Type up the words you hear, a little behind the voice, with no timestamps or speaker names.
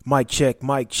Mic check,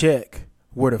 mic check.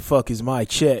 Where the fuck is my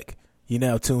check? You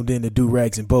now tuned in to Do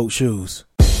Rags and Boat Shoes.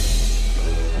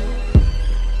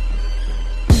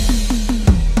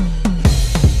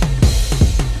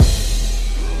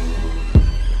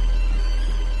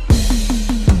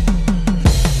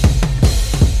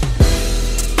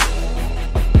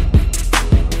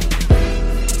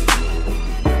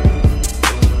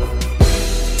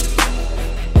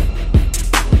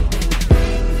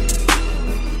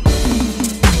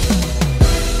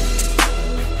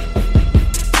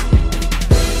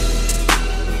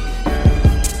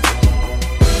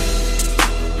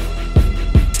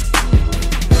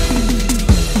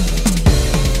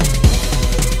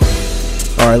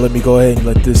 Alright, let me go ahead and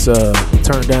let this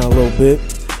turn down a little bit.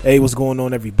 Hey, what's going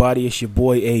on, everybody? It's your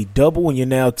boy A Double, and you're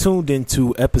now tuned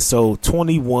into episode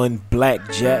 21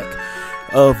 Blackjack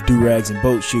of Do Rags and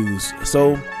Boat Shoes.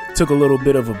 So, took a little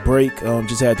bit of a break,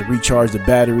 just had to recharge the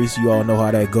batteries. You all know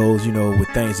how that goes, you know, with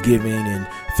Thanksgiving and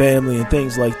family and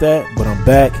things like that. But I'm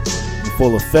back in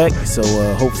full effect, so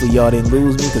hopefully y'all didn't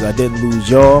lose me, because I didn't lose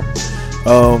y'all.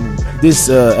 This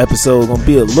episode gonna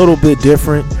be a little bit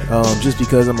different, just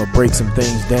because I'm gonna break some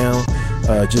things down,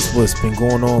 just what's been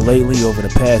going on lately over the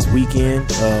past weekend.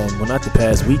 Well, not the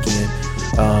past weekend,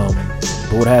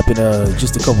 but what happened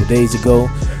just a couple days ago.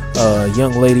 A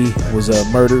young lady was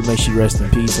murdered. May she rest in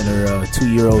peace. And her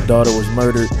 2-year-old daughter was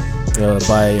murdered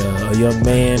by a young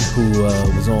man who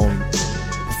was on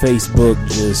Facebook,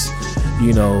 just,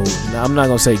 you know, I'm not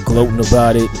gonna say gloating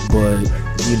about it, but,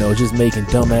 you know, just making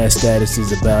dumbass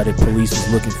statuses about it. Police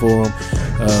was looking for him.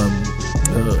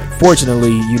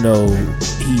 Fortunately, you know,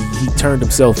 he turned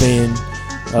himself in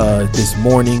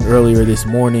earlier this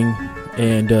morning,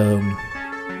 and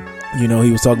you know,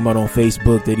 he was talking about on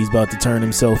Facebook that he's about to turn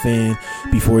himself in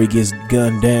before he gets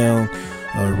gunned down.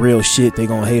 Real shit, they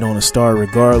gonna hate on a star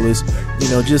regardless. You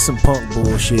know, just some punk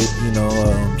bullshit. You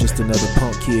know, just another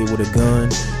punk kid with a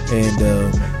gun, and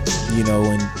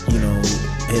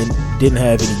and didn't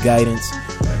have any guidance,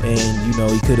 and, you know,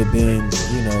 he could have been,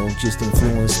 you know, just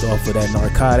influenced off of that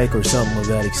narcotic or something of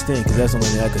that extent, because that's the only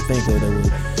thing I could think of that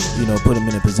would, you know, put him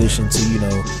in a position to, you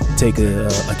know, take a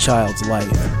child's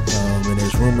life. And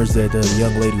there's rumors that the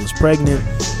young lady was pregnant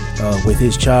with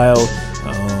his child.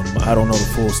 I don't know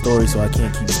the full story, so I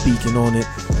can't keep speaking on it.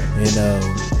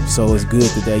 And so it's good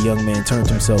that young man turned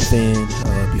himself in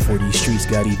before these streets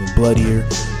got even bloodier,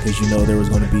 because, you know, there was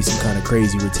going to be some kind of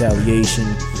crazy retaliation.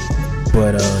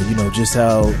 But, you know, just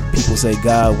how people say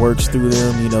God works through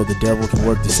them, you know, the devil can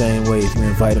work the same way if you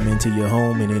invite him into your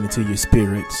home and into your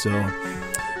spirit. So,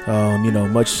 you know,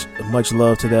 much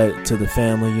love to the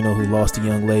family, you know, who lost a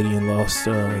young lady and lost,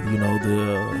 you know,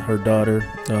 her daughter.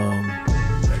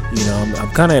 You know,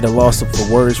 I'm kind of at a loss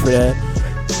for words for that.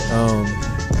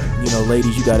 You know,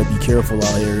 ladies, you got to be careful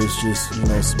out here. It's just, you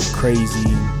know, some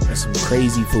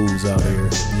crazy fools out here.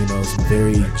 You know, some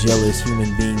very jealous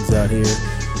human beings out here,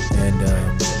 and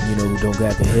you know, who don't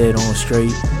got the head on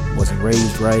straight, wasn't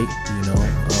raised right. You know,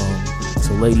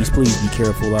 so ladies, please be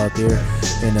careful out there.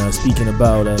 And speaking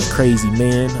about crazy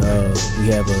men, we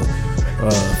have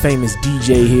a famous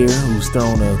DJ here who's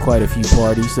thrown quite a few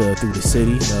parties through the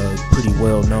city. Pretty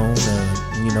well known.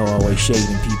 You know, always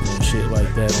shading people and shit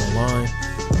like that online.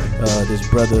 This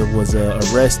brother was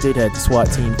arrested, had the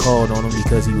SWAT team called on him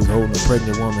because he was holding a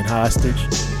pregnant woman hostage,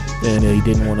 and he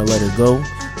didn't want to let her go.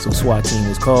 So SWAT team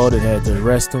was called and had to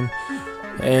arrest him.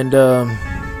 And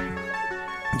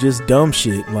just dumb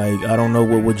shit. Like, I don't know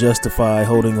what would justify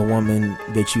holding a woman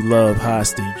that you love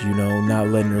hostage, you know, not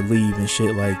letting her leave and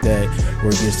shit like that,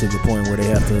 where it gets to the point where they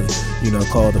have to, you know,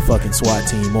 call the fucking SWAT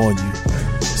team on you.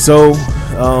 So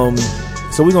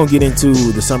we're gonna get into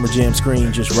the Summer Jam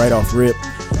screen just right off rip.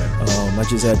 I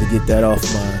just had to get that off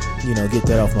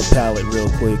my palate real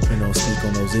quick, you know, speak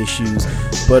on those issues.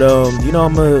 But you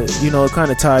know, it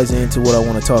kind of ties into what I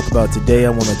want to talk about today.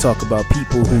 I want to talk about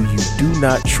people who you do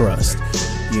not trust.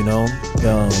 You know,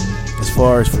 as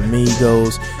far as for me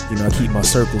goes, you know, I keep my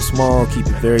circle small, keep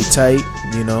it very tight,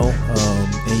 you know,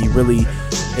 and you really,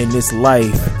 in this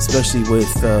life, especially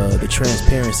with the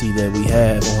transparency that we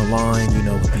have online, you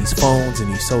know, with these phones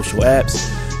and these social apps,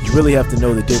 you really have to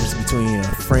know the difference between a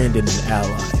friend and an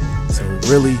ally. So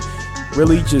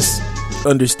really just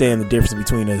understand the difference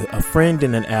between a friend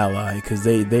and an ally, because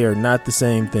they are not the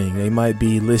same thing. They might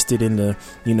be listed in the,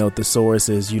 you know, thesaurus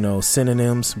as, you know,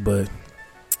 synonyms, but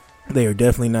they are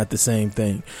definitely not the same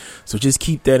thing. So just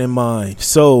keep that in mind.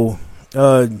 So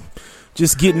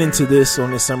just getting into this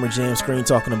on this Summer Jam screen,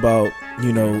 talking about,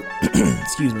 you know,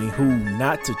 excuse me, who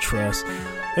not to trust.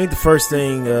 I think the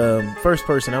first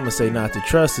person I'm gonna say not to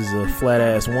trust is a flat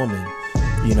ass woman.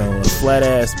 You know, a flat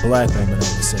ass black woman, I would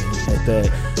say at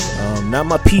that. Not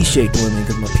my P-shaped women,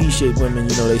 because my P-shaped women,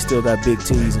 you know, they still got big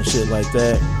titties and shit like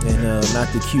that, and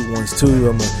not the cute ones too.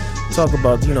 I'm gonna talk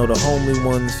about, you know, the homely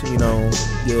ones, you know,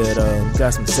 that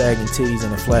got some sagging titties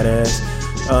and a flat ass.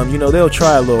 You know, they'll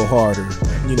try a little harder,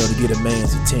 you know, to get a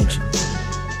man's attention.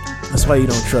 That's why you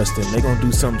don't trust them. They're gonna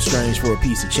do something strange for a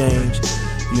piece of change.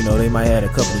 You know, they might have a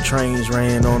couple of trains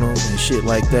ran on them and shit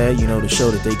like that, you know, to show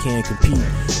that they can compete,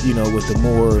 you know, with the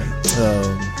more,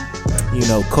 you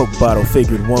know, Coke bottle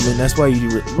figured woman. That's why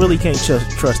you really can't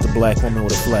trust a black woman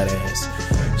with a flat ass.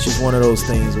 It's just one of those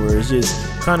things where it's just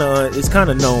kind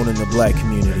of known in the black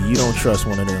community. You don't trust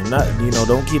one of them. Not, you know,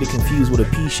 don't get it confused with a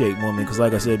P-shaped woman, because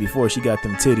like I said before, she got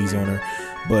them titties on her.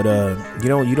 But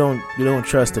you don't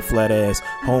trust a flat ass,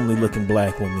 homely looking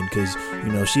black woman, because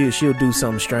you know she'll do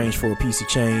something strange for a piece of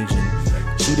change,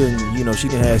 and she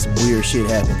didn't have some weird shit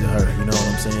happen to her. You know what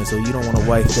I'm saying? So you don't want to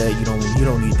wife that. You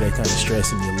don't need that kind of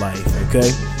stress in your life.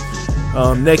 Okay.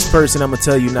 Next person I'm gonna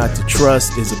tell you not to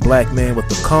trust is a black man with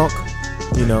a conch.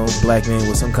 You know, black man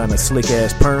with some kind of slick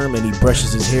ass perm, and he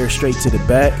brushes his hair straight to the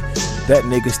back. That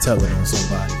nigga's telling on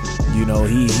somebody. You know,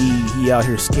 he out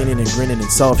here skinning and grinning and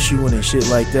soft shoeing and shit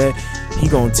like that. He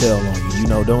gonna tell on you. You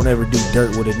know, don't ever do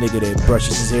dirt with a nigga that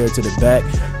brushes his hair to the back.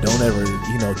 Don't ever,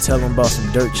 you know, tell him about some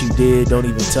dirt you did. Don't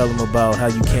even tell him about how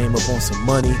you came up on some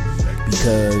money,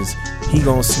 because he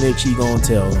gonna snitch, he gonna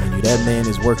tell on you. That man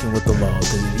is working with the law,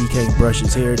 because if he can't brush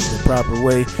his hair the proper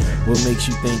way, what makes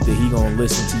you think that he gonna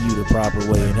listen to you the proper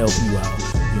way and help you out?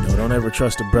 You know, don't ever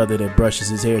trust a brother that brushes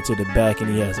his hair to the back and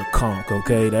he has a conch,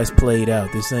 okay? That's played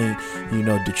out. This ain't, you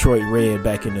know, Detroit Red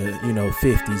back in the, you know,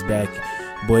 50s,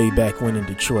 way back when in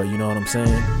Detroit, you know what I'm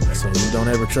saying? So you don't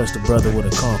ever trust a brother with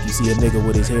a conch. You see a nigga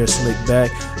with his hair slicked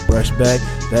back, brushed back,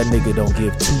 that nigga don't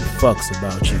give two fucks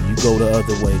about you. You go the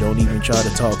other way. Don't even try to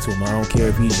talk to him. I don't care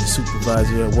if he's your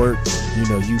supervisor at work. You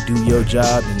know, you do your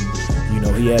job, and, you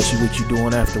know, he asks you what you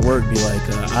doing after work, be like,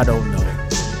 I don't know.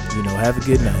 You know, have a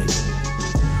good night.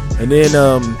 And then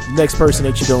next person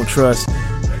that you don't trust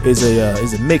is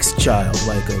a mixed child,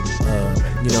 like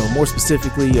you know, more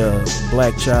specifically a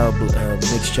black child,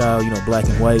 mixed child, you know, black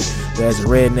and white, that has a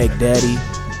redneck daddy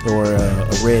or a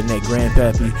redneck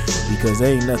grandpappy, because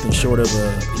they ain't nothing short of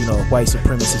a, you know, a white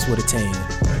supremacist with a tan.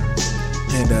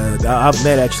 And I've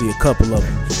met actually a couple of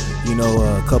them. You know,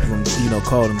 a couple of them, you know,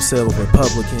 called themselves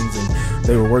Republicans, and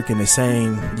they were working the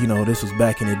same, you know, this was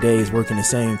back in the days, working the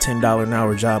same $10 an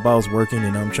hour job I was working,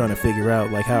 and I'm trying to figure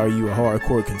out, like, how are you a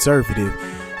hardcore conservative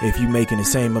if you making the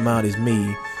same amount as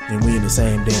me and we in the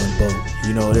same damn boat?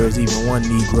 You know, there was even one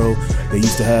Negro that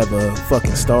used to have a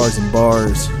fucking Stars and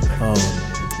Bars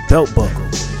belt buckle,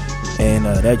 and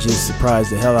that just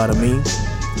surprised the hell out of me.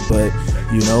 But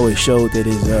you know, it showed that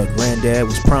his granddad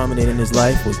was prominent in his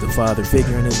life, was the father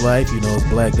figure in his life. You know, his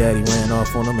black daddy ran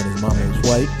off on him, and his mama was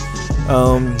white.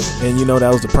 And you know, that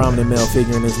was the prominent male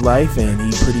figure in his life, and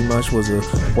he pretty much was a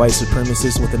white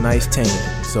supremacist with a nice tan.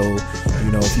 So,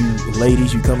 you know, if you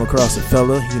ladies, you come across a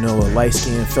fella, you know, a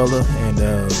light-skinned fella,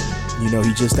 and you know,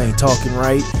 he just ain't talking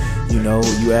right. You know,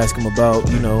 you ask him about,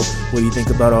 you know, what do you think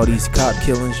about all these cop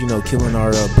killings, you know, killing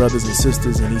our brothers and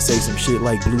sisters, and he say some shit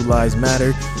like Blue Lives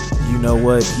Matter. You know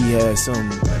what? He has some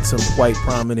white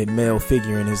prominent male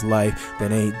figure in his life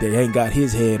that ain't got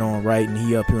his head on right, and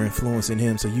he up here influencing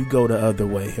him. So you go the other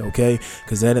way, okay?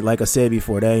 Because that, like I said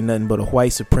before, that ain't nothing but a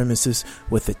white supremacist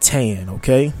with a tan,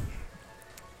 okay?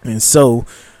 And so,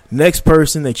 next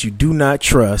person that you do not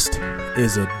trust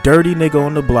is a dirty nigga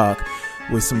on the block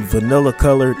with some vanilla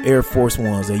colored Air Force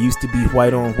Ones. They used to be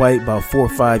white on white about 4 or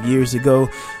 5 years ago,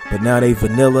 but now they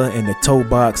vanilla, and the toe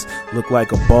box look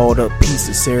like a balled up piece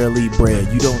of Sara Lee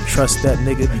bread. You don't trust that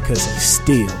nigga because he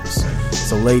steals.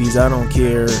 So ladies, I don't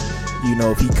care, you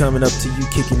know, if he coming up to you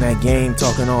kicking that game,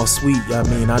 talking all sweet. I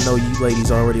mean, I know you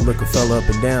ladies already look a fella up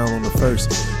and down on the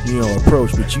first, you know,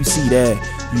 approach, but you see that,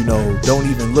 you know, don't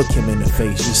even look him in the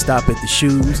face. You stop at the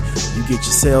shoes, you get your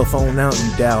cell phone out,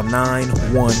 you dial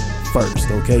 911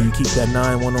 first, okay? You keep that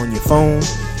 911 on your phone.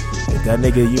 If that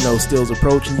nigga, you know, still's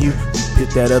approaching you, you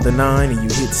hit that other 9 and you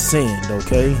hit send,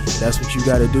 okay? That's what you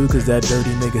gotta do, because that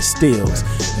dirty nigga steals.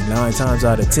 And 9 times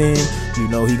out of 10, you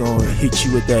know he gonna hit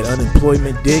you with that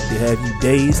unemployment dick to have you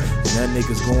dazed, and that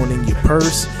nigga's going in your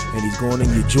purse, and he's going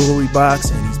in your jewelry box,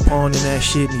 and he's pawning that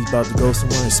shit, and he's about to go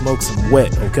somewhere and smoke some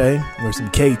wet, okay? Or some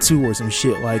K2 or some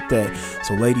shit like that.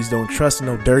 So ladies, don't trust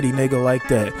no dirty nigga like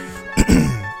that.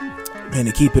 And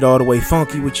to keep it all the way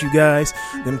funky with you guys,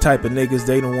 them type of niggas,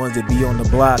 they the ones that be on the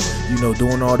block,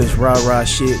 doing all this rah-rah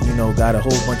shit, got a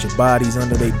whole bunch of bodies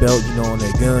under their belt, on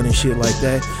their gun and shit like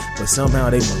that. But somehow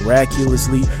they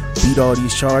miraculously beat all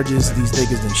these charges. These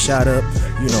niggas done shot up,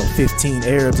 15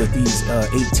 Arabs at these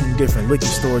 18 different liquor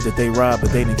stores that they robbed,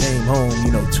 but they done came home,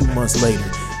 2 months later.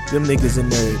 Them niggas in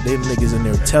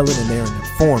there telling, and they're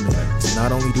informing. So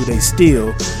not only do they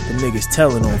steal, them niggas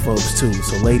telling on folks too.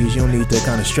 So ladies, you don't need that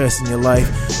kind of stress in your life.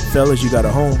 Fellas, you got a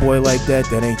homeboy like that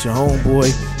ain't your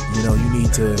homeboy. You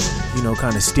need to,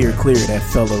 kind of steer clear of that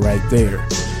fella right there.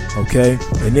 Okay?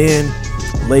 And then,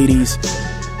 ladies,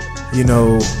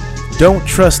 don't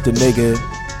trust a nigga,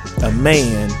 a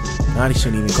man. I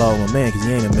shouldn't even call him a man because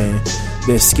he ain't a man.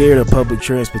 They're scared of public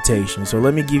transportation. So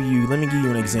let me give you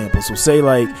an example. So say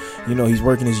he's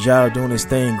working his job, doing his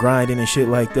thing, grinding and shit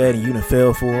like that, and you done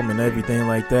fell for him and everything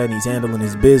like that, and he's handling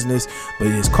his business, but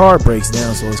his car breaks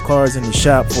down, so his car's in the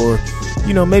shop for,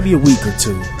 maybe a week or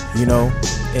two,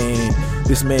 and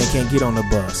this man can't get on the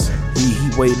bus.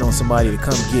 He waiting on somebody to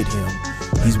come get him.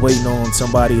 He's waiting on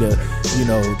somebody to,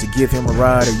 to give him a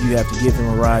ride, or you have to give him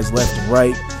a ride left and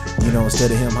right.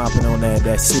 Instead of him hopping on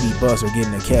that city bus or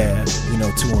getting a cab,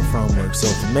 to and from work. So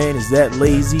if a man is that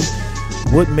lazy,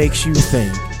 what makes you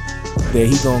think that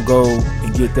he gonna go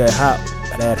and get that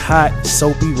hot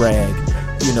soapy rag,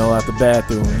 out the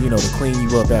bathroom, to clean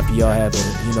you up after y'all have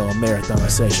a marathon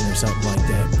session or something like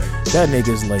that? That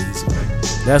nigga's lazy.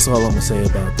 That's all I'm gonna say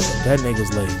about that. That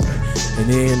nigga's lazy. And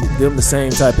then them the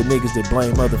same type of niggas that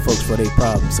blame other folks for their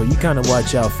problems. So you kind of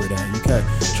watch out for that. You kind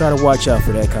of try to watch out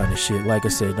for that kind of shit. Like I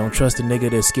said, don't trust a nigga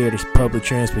that's scared of public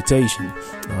transportation.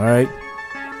 All right.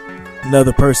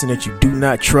 Another person that you do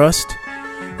not trust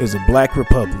is a black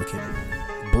Republican.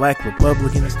 Black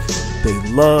Republicans, they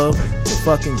love to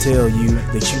fucking tell you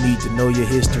that you need to know your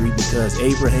history because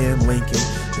Abraham Lincoln,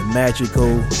 the magical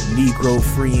Negro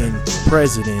freeing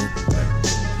president,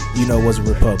 was a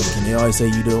Republican. They always say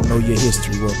you don't know your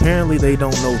history. Well, apparently they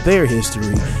don't know their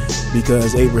history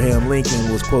because Abraham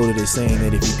Lincoln was quoted as saying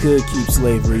that if he could keep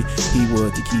slavery, he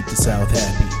would to keep the South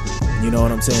happy. You know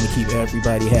what I'm saying? To keep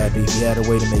everybody happy. If he had a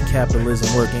way to make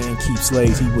capitalism work and keep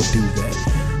slaves, he would do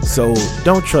that. So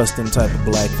don't trust them type of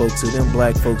black folks. So them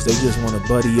black folks, they just want to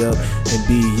buddy up and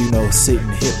be, sitting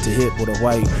hip to hip with a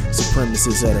white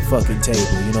supremacist at a fucking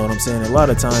table. You know what I'm saying? A lot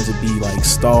of times it be like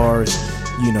stars,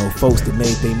 folks that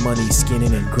made their money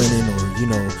skinning and grinning, or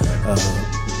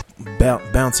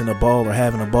bouncing a ball or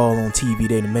having a ball on TV.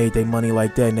 They made their money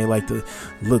like that, and they like to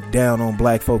look down on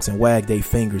black folks and wag their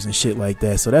fingers and shit like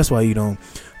that. So that's why you don't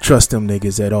trust them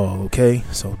niggas at all. Okay,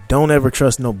 so don't ever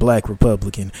trust no black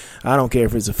Republican. I don't care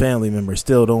if it's a family member.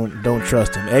 Still don't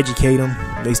trust them. Educate them.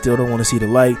 They still don't want to see the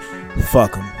light.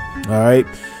 Fuck them. All right.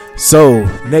 So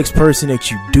next person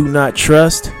that you do not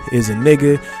trust is a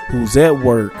nigga who's at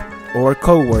work or a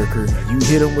co-worker. You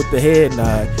hit them with the head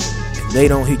nod and they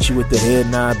don't hit you with the head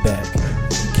nod back.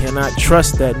 You cannot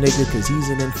trust that nigga because he's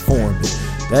an informant.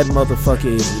 That motherfucker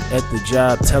is at the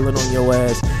job telling on your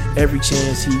ass every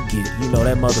chance he get.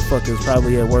 That motherfucker is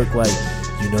probably at work like,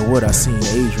 what, I seen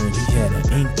Adrian, he had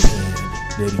an ink pen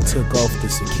that he took off the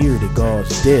security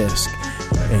guard's desk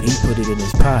and he put it in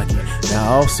his pocket. Now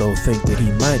I also think that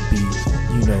he might be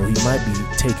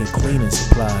taking cleaning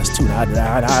supplies too. I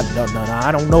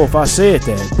don't know if I said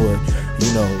that, but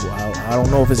I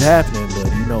don't know if it's happening, but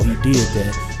he did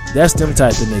that. That's them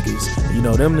type of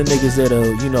niggas. Them the niggas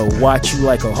that'll watch you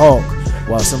like a hawk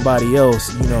while somebody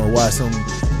else, while some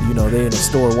they're in the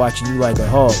store watching you like a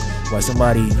hawk while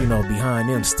somebody behind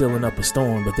them stealing up a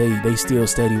storm, but they still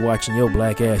steady watching your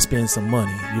black ass spend some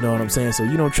money. You know what I'm saying? So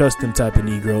you don't trust them type of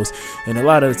Negroes. And a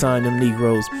lot of the time them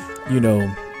Negroes,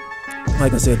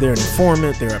 like I said, they're an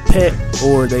informant, they're a pet,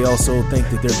 or they also think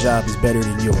that their job is better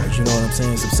than yours. You know what I'm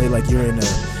saying? So say like you're in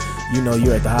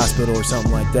you're at the hospital or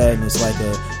something like that, and it's like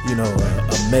a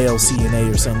male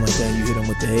CNA or something like that, and you hit them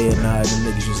with the head nod, and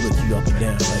them niggas just look you up and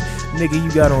down like, nigga,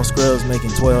 you got on scrubs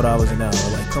making $12 an hour.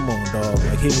 Like, come on, dog.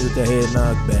 Like, hit me with the head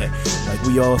nod back. Like,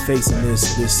 we all facing this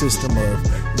system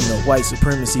of, white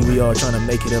supremacy. We all trying to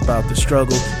make it about the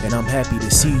struggle, and I'm happy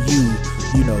to see you,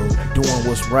 doing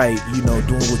what's right, doing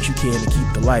what you can to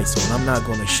keep the lights on. I'm not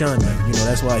going to shun you.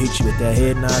 That's why I hit you with that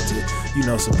head nod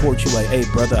to, support you like, hey,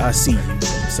 brother, I see you.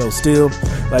 So still,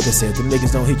 like I said, them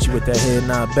niggas don't hit you with that head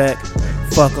nod back.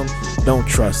 Fuck them. Don't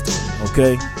trust them.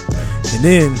 Okay? And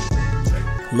then,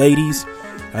 ladies,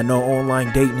 I know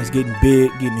online dating is getting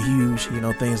big, getting huge,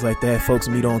 things like that. Folks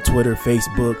meet on Twitter,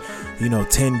 Facebook,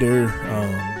 Tinder,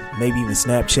 maybe even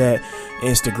Snapchat,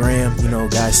 Instagram, you know,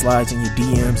 guy slides in your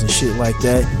DMs and shit like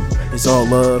that. It's all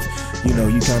love. You know,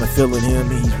 you kind of feeling him,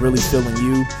 he's really feeling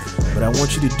you. But I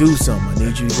want you to do something. I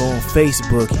need you to go on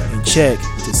Facebook and check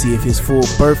to see if his full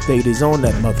birth date is on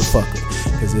that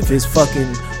motherfucker. Because if his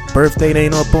fucking birth date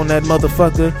ain't up on that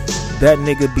motherfucker, that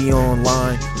nigga be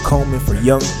online combing for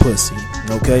young pussy.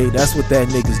 Okay, that's what that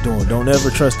nigga's doing. Don't ever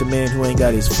trust a man who ain't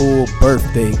got his full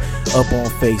birthday up on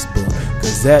Facebook,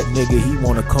 cause that nigga, he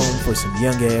wanna comb for some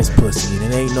young ass pussy,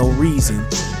 and it ain't no reason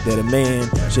that a man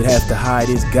should have to hide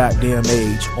his goddamn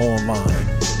age online.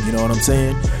 You know what I'm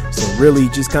saying? So really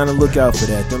just kind of look out for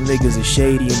that. Them niggas is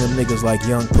shady, and them niggas like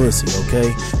young pussy,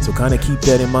 okay? So kind of keep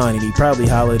that in mind. And he probably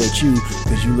hollered at you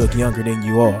because you look younger than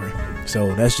you are.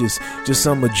 So that's just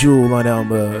some jewel on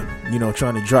I'm you know,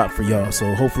 trying to drop for y'all.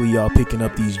 So hopefully y'all picking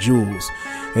up these jewels.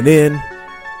 And then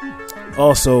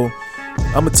also,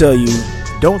 I'm gonna tell you,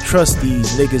 don't trust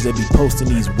these niggas that be posting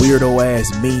these weirdo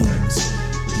ass memes.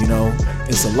 You know,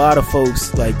 it's a lot of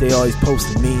folks, like, they always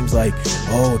posting memes like,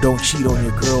 oh, don't cheat on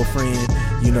your girlfriend,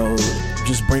 you know,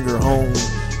 just bring her home,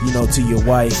 you know, to your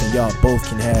wife, and y'all both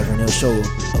can have her, and they'll show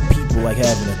people like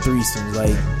having a threesome.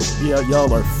 Like, yeah,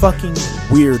 y'all are fucking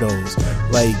weirdos.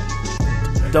 Like,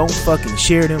 don't fucking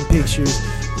share them pictures.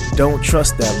 Don't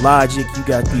trust that logic. You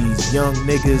got these young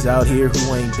niggas out here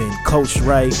who ain't been coached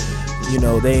right. You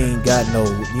know, they ain't got no,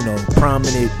 you know,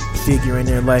 prominent figure in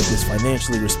their life that's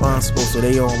financially responsible, so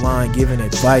they online giving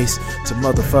advice to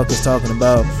motherfuckers talking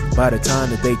about by the time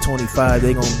that they 25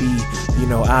 they gonna be, you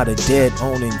know, out of debt,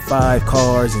 owning 5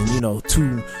 cars and, you know,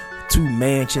 two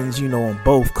mansions, you know, on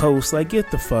both coasts. Like, get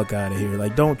the fuck out of here.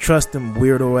 Like, don't trust them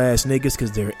weirdo ass niggas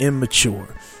because they're immature.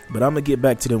 But I'm gonna get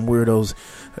back to them weirdos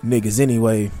niggas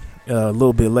anyway a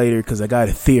little bit later, because I got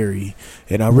a theory,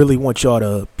 and I really want y'all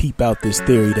to peep out this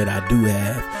theory that I do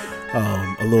have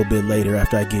a little bit later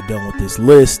after I get done with this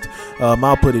list.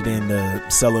 I'll put it in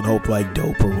Selling Hope Like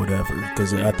Dope or whatever,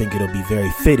 because I think it'll be very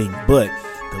fitting. But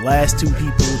the last 2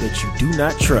 people that you do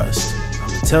not trust, I'm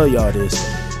gonna tell y'all this,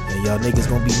 and y'all niggas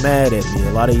gonna be mad at me.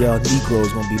 A lot of y'all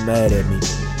Negroes gonna be mad at me.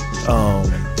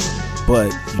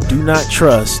 But you do not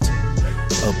trust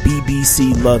a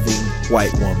BBC loving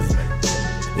white woman.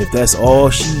 If that's all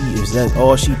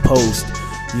she posts,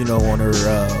 you know, on her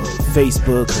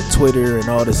Facebook, her Twitter, and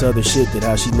all this other shit, that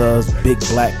how she loves big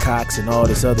black cocks and all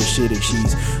this other shit, and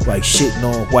she's like shitting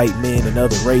on white men and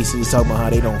other races, talking about how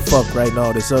they don't fuck right and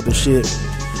all this other shit,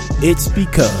 it's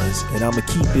because, and I'm gonna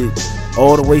keep it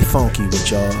all the way funky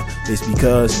with y'all, it's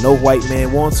because no white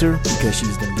man wants her, because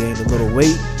she's done gained a little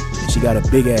weight and she got a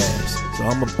big ass. So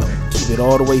I'm gonna keep it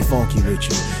all the way funky with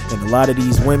you. And a lot of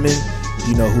these women,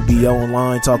 you know, who be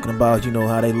online talking about, you know,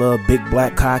 how they love big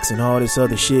black cocks and all this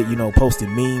other shit, you know,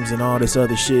 posting memes and all this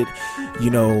other shit,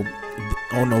 you know,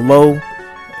 on the low,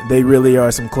 they really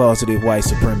are some closeted white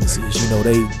supremacists. You know,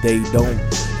 they don't,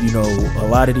 you know, a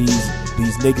lot of these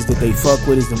niggas that they fuck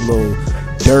with is them little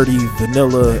dirty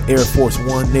vanilla Air Force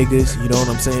One niggas, you know what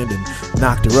I'm saying? And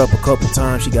knocked her up a couple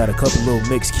times. She got a couple little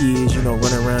mixed kids, you know,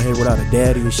 running around here without a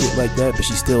daddy and shit like that, but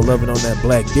she's still loving on that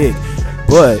black dick.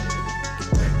 But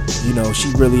you know, she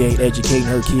really ain't educating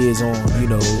her kids on, you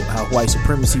know, how white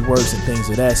supremacy works and things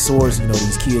of that sort. You know,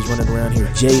 these kids running around here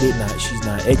jaded. She's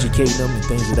not educating them and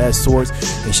things of that sort.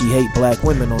 And she hate black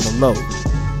women on the low.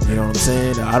 You know what I'm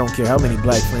saying? I don't care how many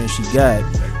black friends she got.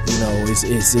 You know,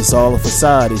 it's all a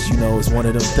facade. It's, you know, it's one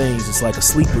of them things. It's like a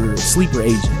sleeper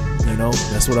agent. You know,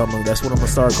 that's what I'm gonna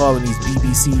start calling these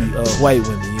BBC white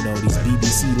women. You know, these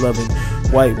BBC loving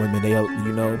white women. They,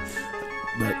 you know.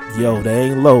 But yo, they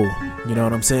ain't low, you know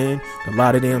what I'm saying? A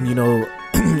lot of them, you know,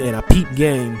 and I peep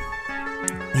game,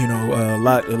 you know, a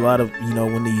lot of, you know,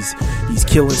 when these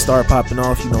killings start popping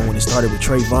off, you know, when it started with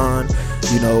Trayvon,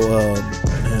 you know,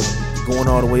 going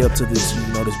all the way up to this,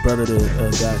 you know, this brother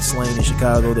that got slain in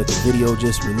Chicago that the video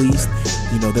just released,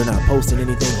 you know, they're not posting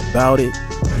anything about it,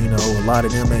 you know, a lot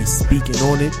of them ain't speaking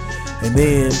on it. And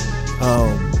then,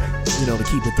 you know, to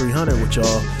keep it 300 with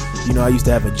y'all, you know, I used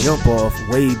to have a jump off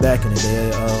way back in the day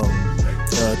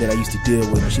that I used to deal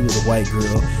with. And she was a white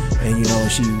girl, and you know,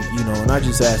 she, you know, and I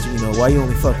just asked her, you know, why you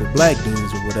only fuck with black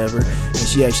dudes or whatever. And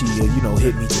she actually, you know,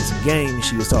 hit me to some game. And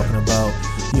she was talking about,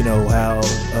 you know, how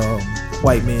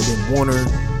white men didn't want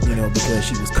her, you know, because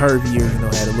she was curvier, you know,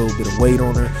 had a little bit of weight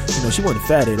on her. You know, she wasn't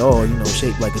fat at all, you know,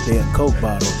 shaped like a damn Coke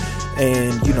bottle.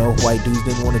 And, you know, white dudes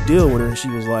didn't want to deal with her. And she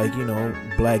was like, you know,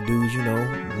 black dudes, you know,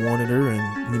 wanted her,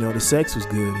 and, you know, the sex was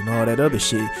good and all that other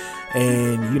shit.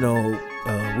 And, you know,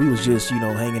 we was just, you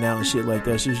know, hanging out and shit like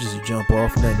that. She was just a jump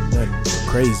off, nothing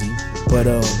crazy. But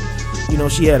you know,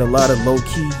 she had a lot of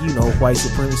low-key, you know, white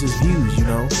supremacist views, you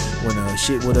know, when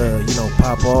shit would, you know,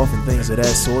 pop off and things of that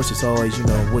sort. It's always, you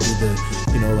know, what did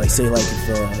the, you know, like say like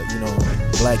if, you know,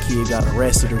 black kid got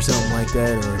arrested or something like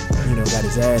that, or, you know, got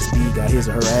his ass beat, got his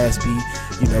or her ass beat,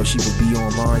 you know, she would be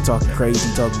online talking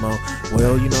crazy, talking about,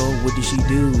 well, you know, what did she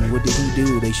do? What did he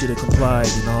do? They should have complied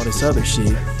and all this other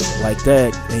shit like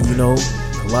that. And, you know,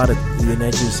 a lot of, and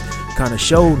that just kind of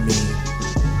showed me,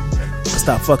 I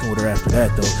stopped fucking with her after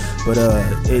that though, but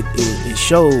it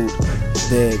showed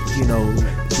that, you know,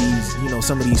 these, you know,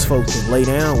 some of these folks can lay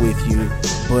down with you,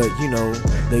 but, you know,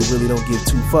 they really don't give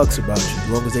two fucks about you as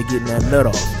long as they getting that nut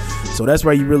off. So that's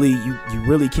why you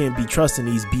really can't be trusting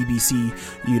these BBC,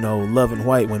 you know, loving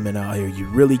white women out here. You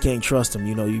really can't trust them.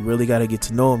 You know, you really got to get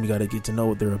to know them. You got to get to know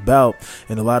what they're about.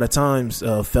 And a lot of times,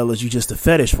 fellas, you just a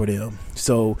fetish for them.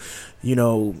 So, you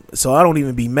know, so I don't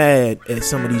even be mad at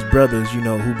some of these brothers, you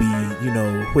know, who be, you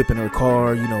know, whipping her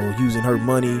car, you know, using her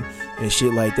money and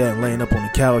shit like that, and laying up on the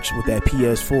couch with that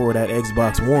PS4 or that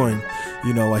Xbox One,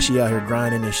 you know, while she out here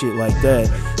grinding and shit like that.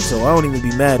 So I don't even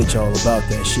be mad at y'all about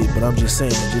that shit, but I'm just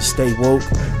saying, just stay woke,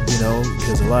 you know,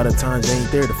 because a lot of times they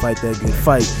ain't there to fight that good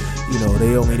fight. You know,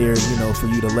 they only there, you know, for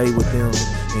you to lay with them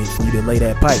and for you to lay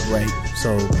that pipe right.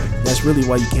 So that's really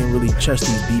why you can't really trust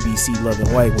these BBC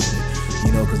loving white women,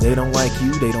 you know, because they don't like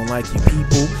you, they don't like you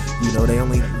people, you know, they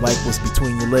only like what's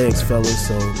between your legs, fellas.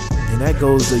 So, and that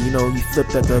goes to, you know, you flip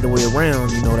that the other way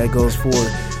around, you know, that goes for,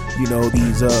 you know,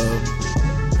 these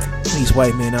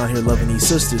white men out here loving these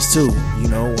sisters too, you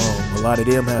know. A lot of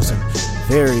them have some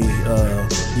very,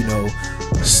 you know,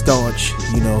 staunch,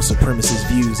 you know, supremacist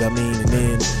views. I mean, and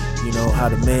then, you know, how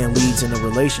the man leads in a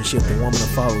relationship, the woman will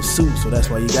follow suit. So that's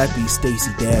why you got these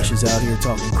Stacey Dashes out here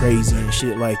talking crazy and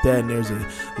shit like that. And there's a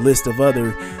list of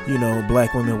other, you know,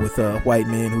 black women with white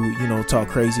men who, you know, talk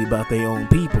crazy about their own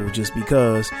people just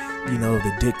because, you know,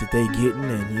 the dick that they getting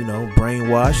and, you know,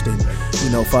 brainwashed and,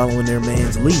 you know, following their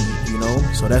man's lead, you know.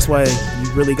 So that's why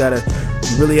you really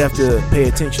have to pay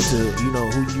attention to, you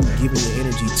know, who you giving your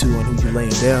energy to and who you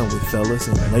laying down with, fellas,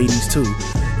 and ladies too,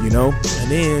 you know. And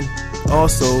then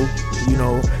also, you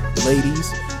know,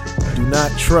 ladies, do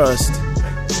not trust,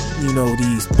 you know,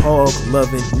 these pog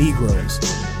loving Negroes.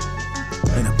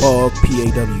 And a pog,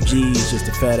 P-A-W-G, is just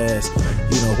a fat ass,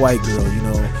 you know, white girl, you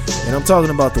know. And I'm talking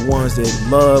about the ones that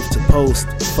love to post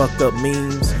fucked up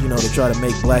memes, you know, to try to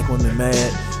make black women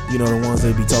mad. You know, the ones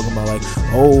they be talking about like,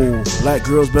 oh, black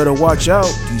girls better watch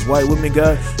out. These white women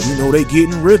got, you know, they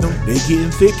getting rhythm. They getting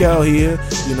thick out here.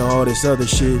 You know, all this other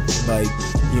shit. Like,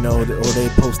 you know, or they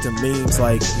posting memes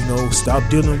like, you know, stop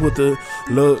dealing with the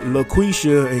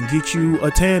LaQuisha and get you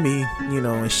a Tammy. You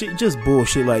know, and shit, just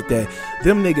bullshit like that.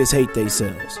 Them niggas hate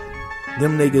themselves.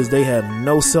 Them niggas, they have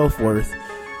no self-worth.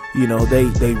 You know, they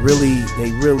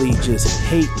really just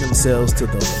hate themselves to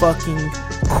the fucking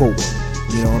core.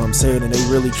 You know what I'm saying? And they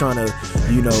really trying to,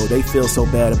 you know, they feel so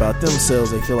bad about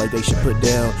themselves. They feel like they should put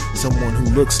down someone who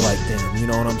looks like them. You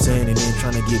know what I'm saying? And then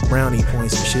trying to get brownie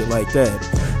points and shit like that.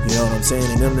 You know what I'm saying?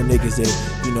 And them the niggas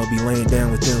that, you know, be laying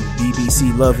down with them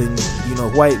BBC loving, you know,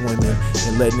 white women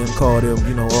and letting them call them,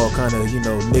 you know, all kind of, you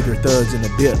know, nigger thugs in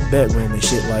the bedroom and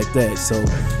shit like that. So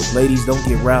ladies, don't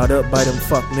get riled up by them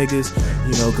fuck niggas,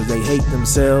 you know, because they hate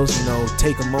themselves. You know,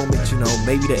 take a moment, you know,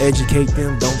 maybe to educate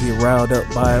them. Don't get riled up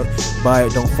by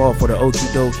it. Don't fall for the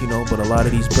okie doke, you know. But a lot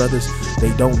of these brothers,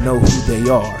 they don't know who they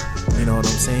are. You know what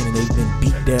I'm saying? And they've been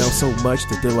beat down so much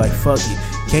that they're like, fuck it.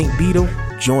 Can't beat them?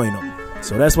 Join them.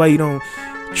 So that's why you don't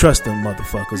trust them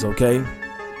motherfuckers, okay?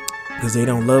 Because they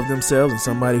don't love themselves, and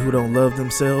somebody who don't love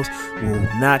themselves will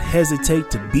not hesitate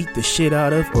to beat the shit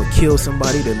out of or kill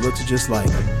somebody that looks just like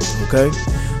them, okay?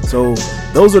 So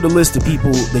those are the list of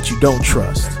people that you don't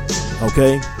trust,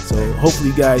 okay? So hopefully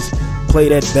you guys play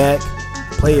it back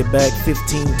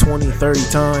 15, 20, 30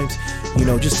 times, you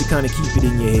know, just to kind of keep it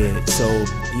in your head. So,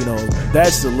 you know,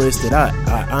 that's the list that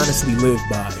I honestly live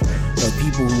by, of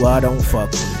people who I don't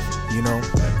fuck with. You know,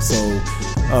 so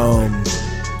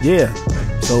yeah.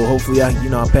 So hopefully I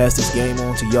pass this game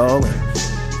on to y'all,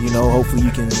 and you know, hopefully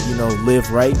you can, you know,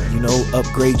 live right, you know,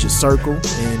 upgrade your circle,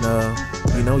 and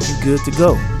you know, you good to go.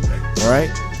 All right.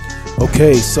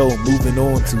 Okay, so moving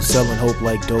on to selling hope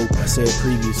like dope. I said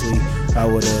previously I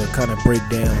would kind of break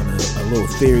down a little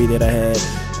theory that I had.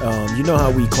 You know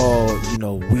how we call, you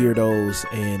know, weirdos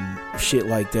and shit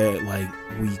like that, like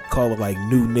we call it like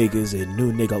new niggas and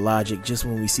new nigga logic, just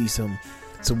when we see some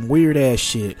weird ass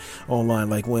shit online,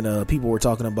 like when people were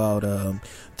talking about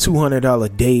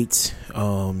 $200 dates,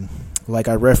 like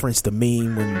I referenced the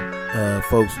meme when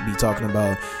folks be talking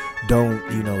about, don't,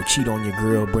 you know, cheat on your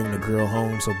girl, bring the girl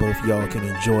home so both y'all can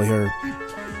enjoy her.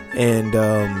 And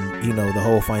the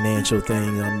whole financial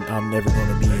thing, I'm never going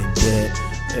to be in debt,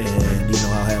 and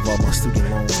I'll have all my student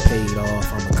loans paid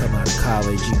off. I'm gonna come out of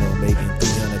college making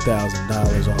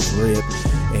 $300,000 off rip,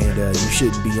 and you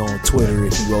shouldn't be on Twitter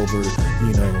if you over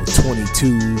 22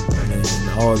 and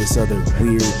all this other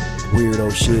weirdo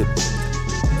shit.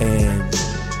 And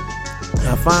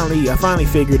I finally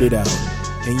figured it out,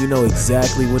 and you know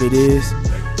exactly what it is.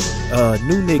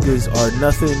 New niggas are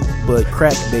nothing but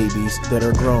crack babies that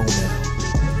are grown now.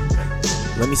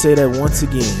 Let me say that once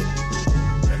again.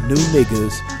 New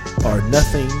niggas are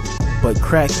nothing but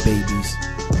crack babies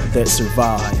that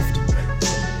survived.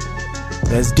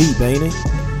 That's deep, ain't it?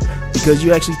 Because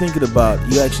you actually think about it.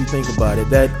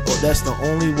 That's the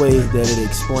only way that it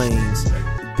explains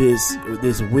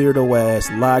this weirdo ass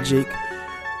logic.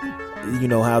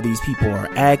 How these people are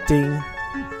acting.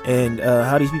 And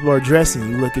how these people are dressing.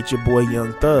 You look at your boy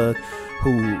Young Thug,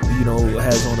 who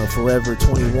has on a Forever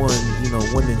 21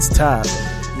 women's top,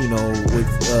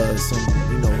 with some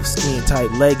skin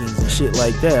tight leggings and shit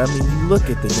like that. I mean, you look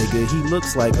at the nigga, he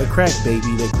looks like a crack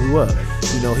baby that grew up.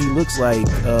 He looks like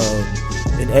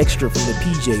an extra from the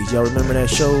PJs. Y'all remember that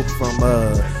show from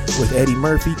with Eddie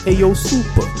Murphy? Hey yo,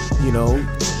 Super.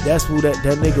 That's who that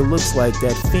nigga looks like,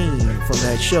 that fiend from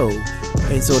that show.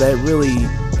 And so that really,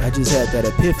 I just had that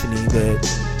epiphany that,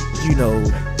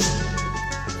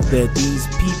 that these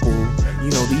people,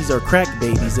 these are crack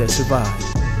babies that survived.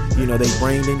 They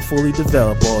brain didn't fully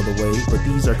develop all the way, but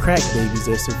these are crack babies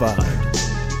that survived,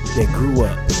 that grew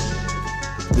up.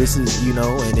 This is,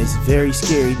 and it's very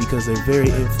scary because they're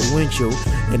very influential,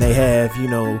 and they have,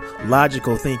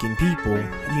 logical thinking people,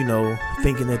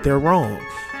 thinking that they're wrong.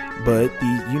 But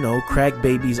the crack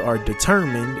babies are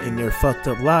determined in their fucked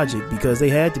up logic because they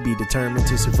had to be determined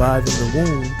to survive in the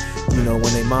womb.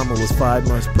 When their mama was 5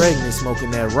 months pregnant,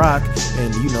 smoking that rock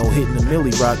and hitting the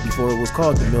Millie Rock before it was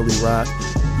called the Millie Rock.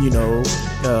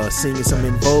 Singing some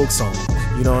In Vogue songs.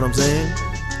 You know what I'm saying?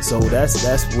 So that's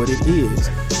what it is.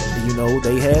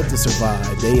 They had to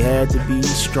survive. They had to be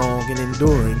strong and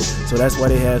enduring. So that's why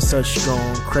they have such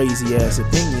strong, crazy ass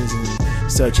opinions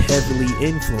and such heavily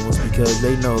influenced, because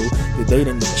they know that they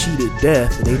done cheated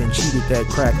death, they done cheated that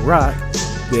crack rock,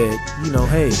 that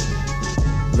hey,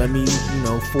 let me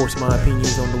force my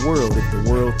opinions on the world. If the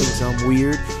world thinks I'm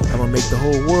weird, I'm gonna make the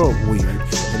whole world weird.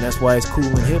 And that's why it's cool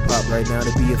in hip-hop right now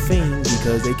to be a fiend,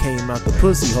 because they came out the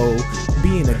pussy hole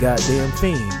being a goddamn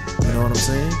fiend. You know what I'm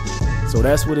saying? So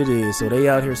that's what it is. So they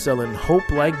out here selling Hope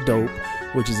Like Dope,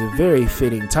 which is a very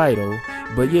fitting title.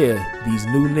 But yeah, these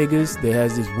new niggas that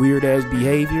has this weird ass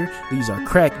behavior, these are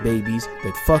crack babies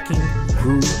that fucking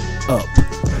grew up.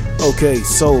 Okay,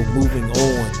 so moving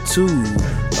on to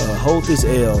Hold This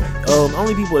L.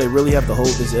 Only people that really have to hold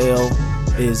this L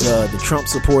is the Trump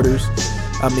supporters.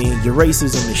 I mean, your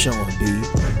racism is showing, B.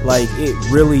 Like, it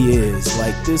really is.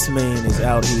 Like, this man is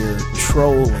out here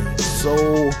trolling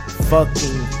so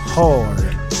fucking hard.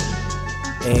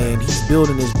 And he's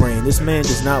building his brand. This man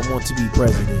does not want to be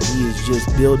president. He is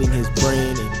just building his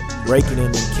brand and raking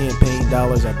in campaign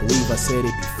dollars. I believe I said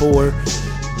it before.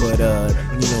 But,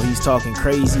 he's talking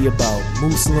crazy about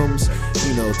Muslims,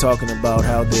 talking about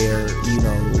how they're,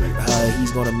 how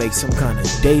he's going to make some kind of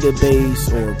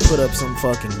database or put up some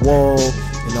fucking wall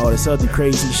and all this other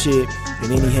crazy shit.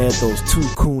 And then he had those two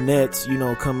coonettes,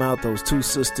 come out, those two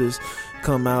sisters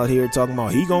come out here talking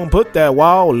about he going to put that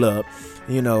wall up.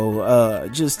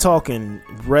 Just talking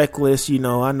reckless.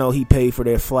 I know he paid for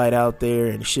their flight out there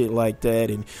and shit like that.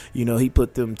 And, he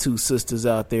put them two sisters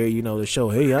out there, to show,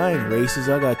 hey, I ain't racist.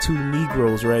 I got two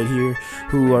Negroes right here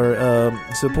who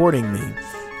are supporting me.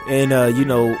 And,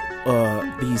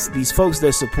 these folks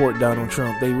that support Donald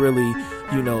Trump, they really,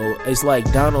 it's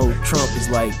like Donald Trump is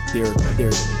like their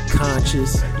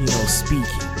conscious, speaking.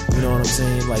 You know what I'm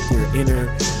saying? Like their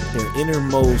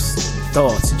innermost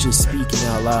thoughts just speaking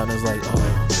out loud. And I was like,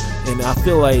 oh. And I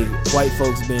feel like white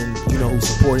folks been, who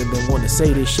support him, been wanting to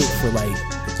say this shit for like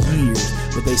years.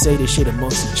 But they say this shit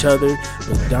amongst each other.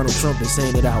 But Donald Trump is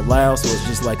saying it out loud, so it's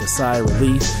just like a sigh of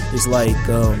relief. It's like,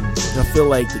 I feel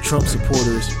like the Trump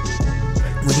supporters,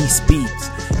 when he speaks,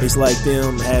 it's like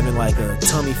them having like a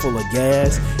tummy full of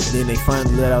gas, and then they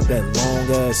finally let out that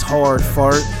long ass hard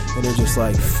fart, and they're just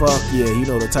like, fuck yeah,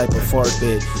 the type of fart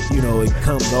that, it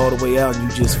comes all the way out and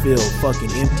you just feel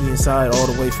fucking empty inside all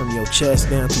the way from your chest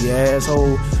down to your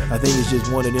asshole. I think it's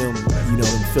just one of them,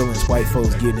 them feelings white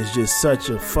folks getting. Is just such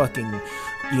a fucking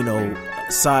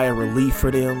sigh of relief for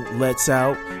them lets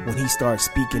out when he starts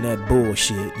speaking that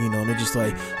bullshit, and they're just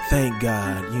like, thank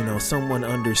God, someone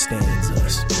understands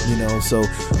us, so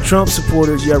Trump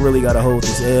supporters, y'all really gotta hold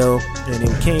this L. And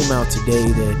it came out today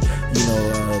that,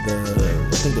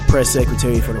 I think the press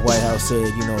secretary for the White House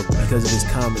said, because of his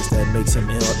comments that makes him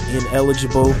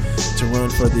ineligible to run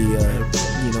for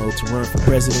for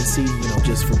presidency,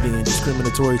 just for being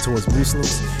discriminatory towards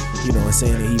Muslims, and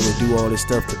saying that he would do all this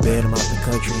stuff to ban him out the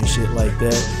country and shit like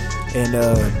that. And,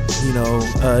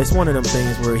 it's one of them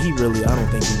things where I don't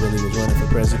think he really was running for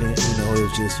president. It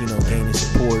was just, gaining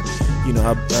support.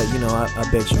 I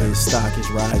bet you his stock is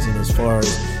rising as far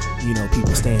as,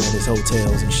 people staying at his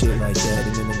hotels and shit like that.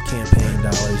 And then them campaign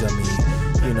dollars,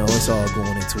 it's all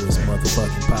going into his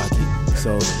motherfucking pocket.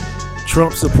 So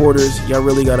Trump supporters, y'all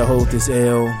really got to hold this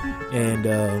L. And,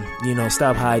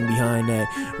 stop hiding behind that.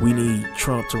 We need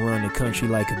Trump to run the country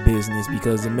like a business,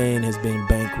 because the man has been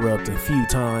bankrupt a few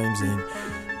times. And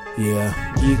yeah,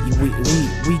 we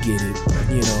get it.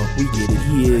 We get it.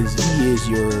 He is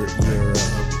your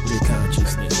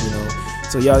consciousness,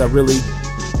 So y'all got really,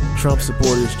 Trump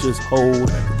supporters, just hold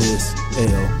this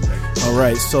L. All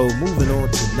right. So moving on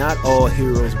to not all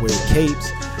heroes wear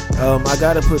capes. I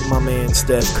got to put my man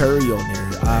Steph Curry on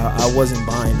there. I wasn't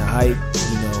buying the hype.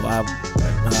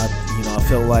 I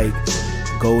felt like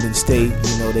Golden State,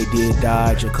 they did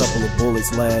dodge a couple of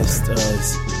bullets last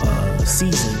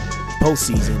season,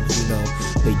 postseason.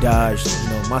 They dodged,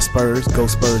 my Spurs, go,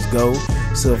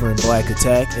 silver and black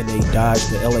attack, and they dodged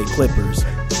the LA Clippers,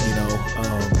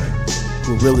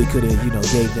 who really could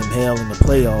have, gave them hell in the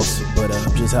playoffs. But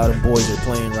just how them boys are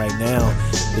playing right now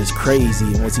is crazy.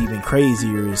 And what's even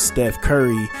crazier is Steph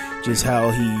Curry, just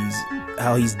how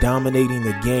he's dominating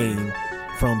the game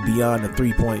from beyond the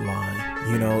 3-point line.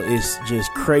 It's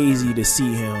just crazy to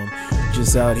see him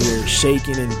just out here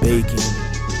shaking and baking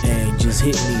and just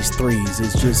hitting these threes.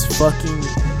 It's just fucking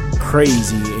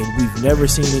crazy, and we've never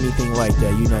seen anything like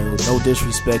that. No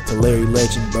disrespect to Larry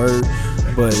Legend Bird,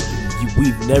 but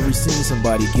we've never seen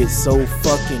somebody get so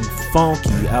fucking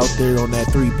funky out there on that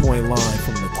 3-point line,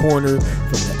 from the corner,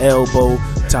 from the elbow,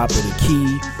 top of the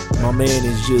key. My man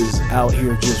is just out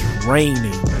here just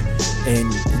raining,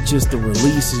 and just the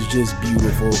release is just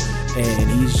beautiful, and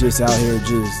he's just out here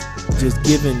just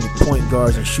giving point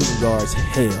guards and shooting guards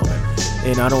hell.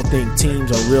 And I don't think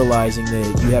teams are realizing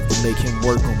that you have to make him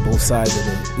work on both sides of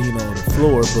the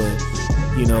floor. But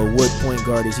what point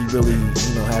guard does he really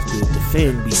have to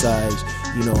defend besides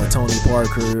a Tony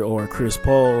Parker or Chris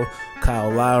Paul,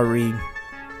 Kyle Lowry,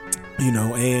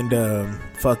 and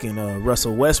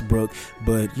Russell Westbrook.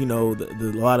 But a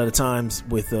lot of the times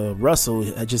with Russell,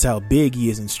 just how big he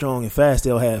is and strong and fast,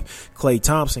 they'll have Klay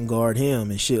Thompson guard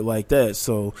him and shit like that.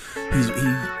 So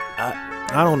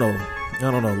I don't know.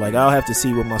 Like, I'll have to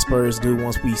see what my Spurs do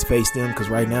once we face them, because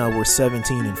right now we're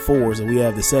 17-4, so we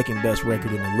have the second best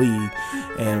record in the league,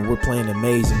 and we're playing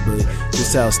amazing. But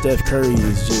just how Steph Curry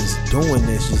is just doing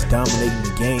this, just dominating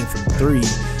the game from three,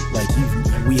 like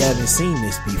we haven't seen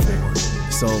this before.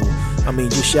 So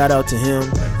just shout out to him.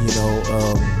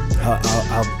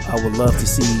 I would love to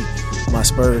see my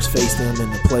Spurs face them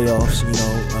in the playoffs,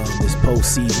 this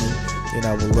postseason. And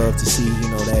I would love to see,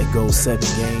 that go 7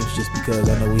 games, just because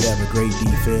I know we have a great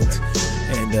defense.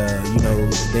 And,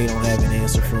 they don't have an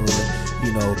answer for,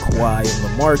 Kawhi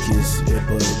and LaMarcus,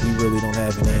 but we really don't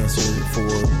have an answer for,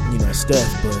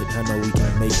 Steph. But I know we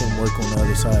can make him work on the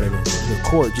other side of the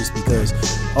court, just because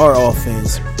our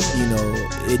offense,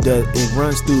 it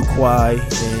runs through Kawhi,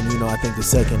 and, I think the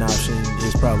second option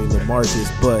is probably LaMarcus,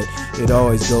 but it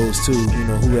always goes to,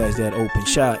 who has that open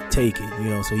shot, take it,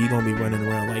 so you're going to be running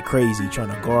around like crazy trying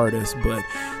to guard us. But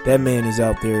that man is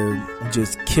out there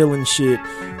just killing shit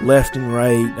left and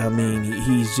right.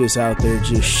 He's just out there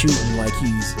just shooting like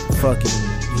he's fucking,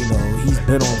 he's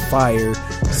been on fire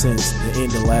since the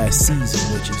end of last season,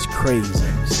 which is crazy.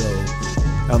 So,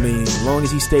 as long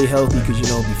as he stay healthy, because,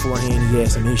 beforehand he had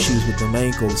some issues with them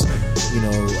ankles,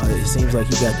 it seems like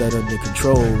he got that under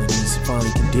control, and he's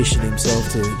finally conditioned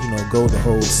himself to, go the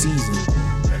whole season.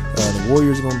 The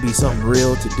Warriors are going to be something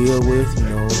real to deal with,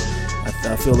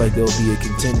 I feel like they'll be a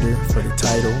contender for the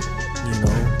title,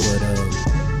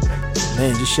 but,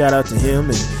 man, just shout out to him.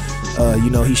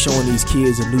 And, he's showing these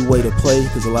kids a new way to play,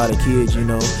 because a lot of kids,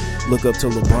 look up to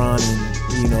LeBron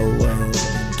and,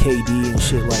 KD and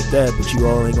shit like that, but you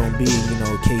all ain't gonna be,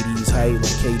 KD's height.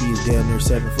 Like, KD is damn near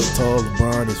 7 foot tall.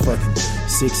 LeBron is fucking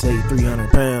 6'8", 300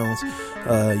 pounds.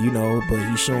 But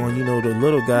he's showing, the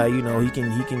little guy, he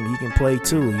can play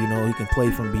too. He can play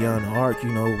from beyond the arc.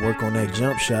 Work on that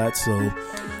jump shot. So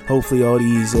hopefully all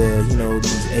these, these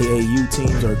AAU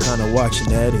teams are kind of watching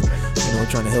that and you know,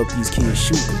 trying to help these kids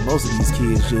shoot, because most of these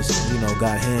kids just, you know,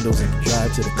 got handles and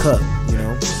drive to the cup, you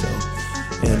know. So,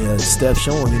 and Steph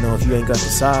showing, you know, if you ain't got the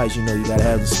size, you know, you gotta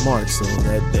have the smarts. So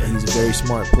that he's a very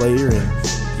smart player, and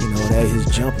you know that his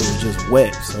jumper is just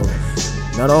wet. So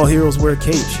not all heroes wear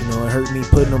capes. You know, it hurt me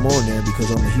putting him on there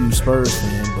because I'm a huge Spurs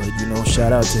fan. But you know,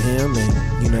 shout out to him,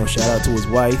 and you know, shout out to his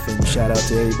wife, and shout out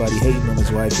to everybody hating on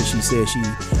his wife, because she said she,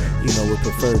 you know, would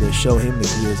prefer to show him the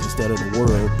kids instead of the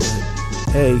world.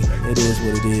 But hey, it is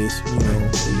what it is. You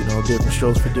know, different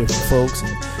strokes for different folks,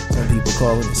 and some people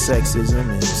calling it sexism,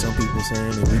 and some people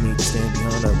saying that we need to stand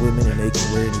behind our women and they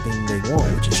can wear anything they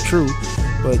want, which is true.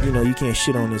 But you know, you can't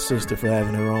shit on this sister for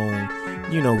having her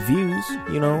own, you know, views.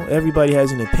 You know, everybody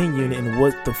has an opinion, and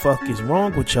what the fuck is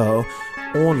wrong with y'all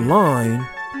online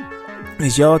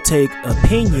is y'all take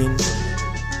opinion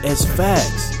as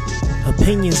facts.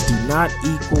 Opinions do not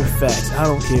equal facts. I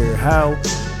don't care how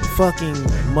fucking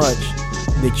much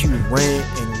that you rant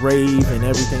and rave and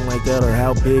everything like that, or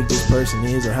how big this person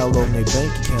is, or how low their bank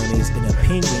account is. An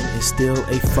opinion is still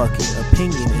a fucking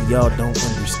opinion, and y'all don't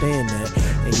understand that,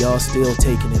 and y'all still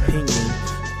taking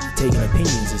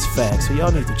opinions as facts. So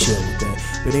y'all need to chill with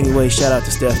that. But anyway, shout out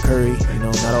to Steph Curry. You know,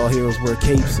 not all heroes wear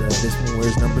capes. This one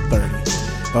wears number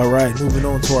 30. All right, moving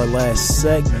on to our last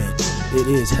segment. It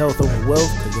is health over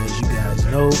wealth, because as you guys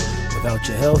know, without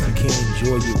your health, you can't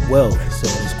enjoy your wealth. So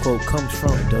this quote comes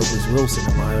from Douglas Wilson.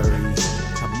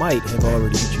 I might have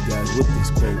already hit you guys with this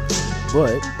quote,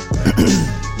 but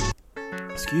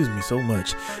excuse me so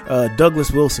much.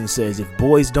 Douglas Wilson says, if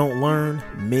boys don't learn,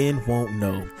 men won't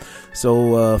know.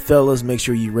 So, fellas, make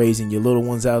sure you raising your little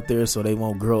ones out there so they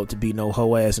won't grow up to be no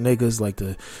hoe-ass niggas like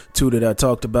the two that I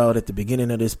talked about at the beginning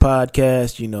of this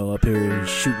podcast, you know, up here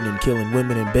shooting and killing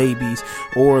women and babies,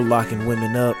 or locking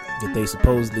women up that they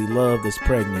supposedly love that's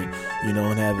pregnant, you know,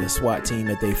 and have a SWAT team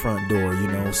at their front door, you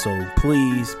know. So,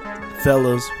 please,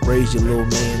 fellas, raise your little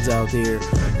mans out there,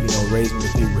 you know, raise them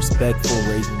to be respectful,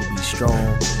 raise them to be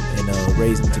strong, and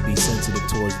raise them to be sensitive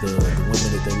towards the women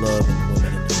that they love and the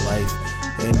women in their life.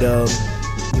 And,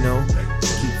 you know,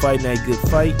 keep fighting that good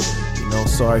fight. You know,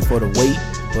 sorry for the wait.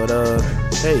 But,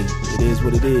 hey, it is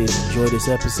what it is. Enjoy this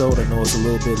episode. I know it's a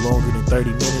little bit longer than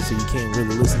 30 minutes, so you can't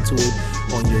really listen to it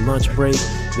on your lunch break.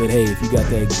 But, hey, if you got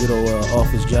that good old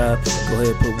office job, go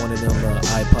ahead and put one of them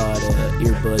iPod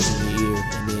earbuds in your ear,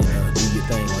 and then do your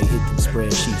thing while you hit them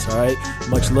spreadsheets, all right?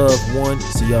 Much love, one.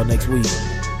 See y'all next week.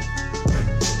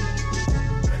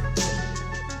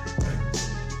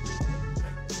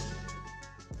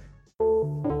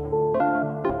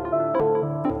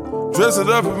 Dress it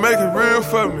up and make it real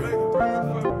for me.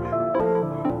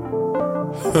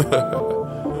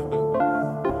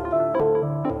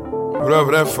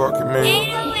 Whatever that fucking means.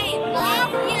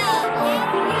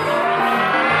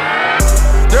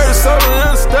 Dirty soda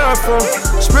in the styrofoam.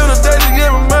 Spill the day to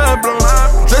get my mind blown.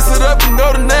 Dress it up and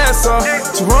go to Nassau.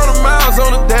 200 miles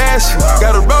on the dash.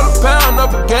 Gotta roll a pound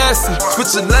up a gas.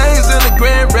 Switching lanes in the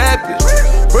Grand Rapids.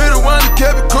 We the one that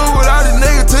kept it cool with all these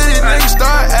niggas till these niggas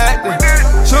start acting.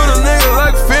 Shoot a nigga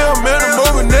like a film in a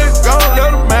movie, nigga, gon'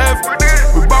 let them have it.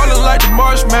 We ballin' like the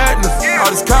March Madness. All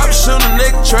these cops shoot a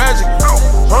nigga tragic.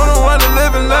 I'm the one that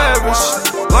live in lavish,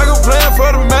 like I'm playing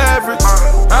for the Mavericks.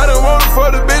 I done want it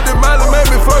for the bitch that might have made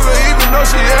me fuck her even though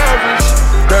she average.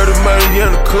 30 money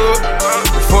in the cook,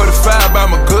 45 by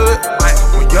my good.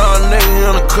 When young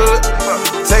nigga in the cook,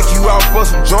 take you out for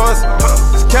some joints.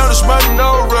 Count this money,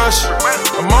 no rush.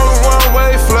 I'm on the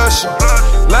one-way flushing.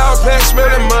 Loud pack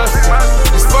smelling mustard.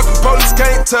 These fucking police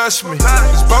can't touch me.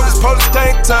 These bogus police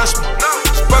can't touch me.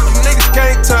 These fucking niggas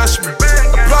can't touch me.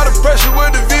 Apply the pressure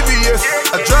with the VVS.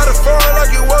 I drive the foreign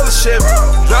like it was a Chevy.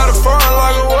 Drive the foreign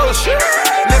like it was a Chevy.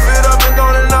 Lift it up and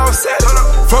gone and offset it.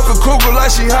 Fuck a cougar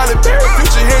like she Halle Berry.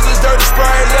 Future hits is dirty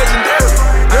Sprite legendary.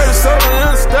 Dirty soda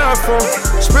in the styrofoam.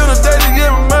 Spill the day to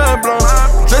get my mind blown.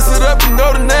 Dress it up and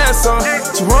go to Nassau.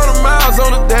 200 miles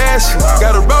on the dash.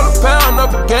 Gotta roll a pound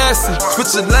up a gas.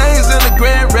 Switching lanes in the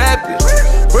Grand Rapids.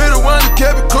 We the one that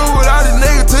kept it cool with all these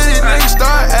niggas till these niggas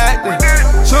start acting.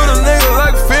 Shoot a nigga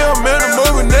like a film in a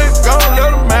movie, nigga, gon'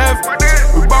 let them have it.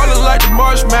 We ballin' like the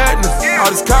March Madness. All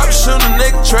these cops shoot a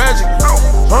nigga tragic.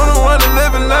 I'm the one that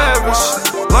live in lavish,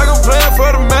 like I'm playing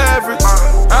for the Mavericks.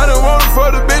 I done want it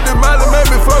for the bitch that might have made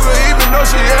me fuck her even though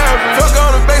she average. Fuck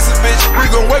on the basic bitch.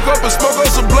 We gon' wake up and smoke on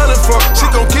some blunt and fuck. She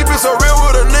gon' keep it so real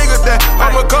with a nigga that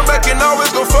I'ma come back and always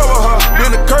gon' fuck with her.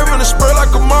 Been the curve and the spur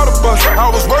like a motor bus.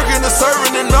 I was working and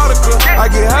serving in Nautica.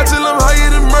 I get high till I'm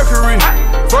higher than Mercury.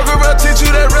 Fuck around, teach you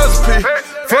that recipe.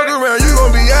 Fuck around, you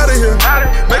gon' be out of here.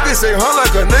 Make it say huh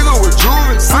like a nigga with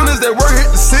juvie. Soon as that work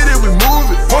hit the city, we move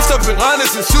it. Post up in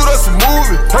honest and shoot us a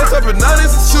movie. Post up in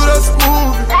honest and shoot us a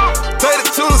movie. Take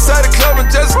it to the side of the club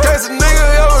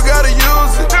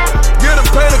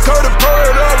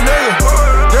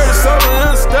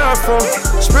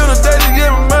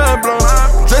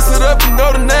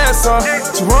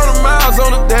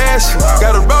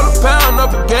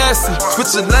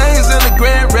Switching lanes in the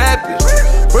Grand Rapids.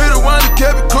 We the one that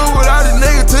kept it cool with all these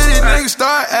niggas till these niggas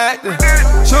start acting.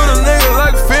 Shoot a nigga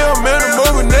like a film in a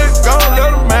movie, nigga, gon'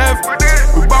 let them have it.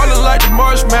 We ballin' like the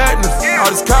March Madness. All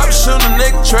these cops shootin' a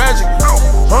nigga tragic.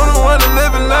 I'm the one that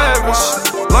live in lavish,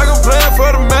 like I'm playin'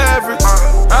 for the Mavericks.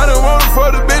 I done want her for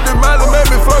the bitch that might have made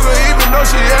me fuck her even though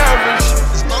she average.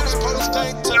 As long as police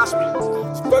can't touch me,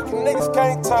 these fucking niggas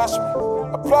can't touch me.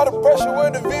 Apply the pressure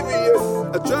with the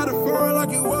VVS. I try to furrow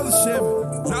like it was a Chevy.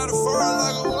 Try to furrow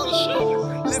like it was a Chevy.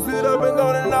 Lift it up and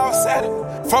go and offset it.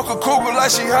 Fuck a cougar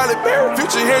like she Halle Berry.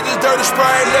 Future here just dirty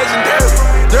Sprite legendary.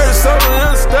 Dirty something in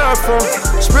the styrofoam.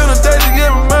 Spillin' days to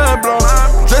get my mind blown.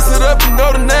 Dress it up and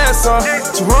go to Nassau.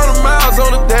 200 miles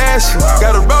on the dash.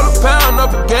 Gotta roll a pound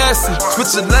up a gas.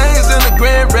 Switching lanes in the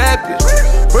Grand Rapids.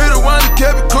 We the one that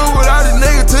kept it cool with all these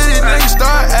niggas till these niggas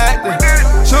start acting.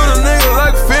 Shoot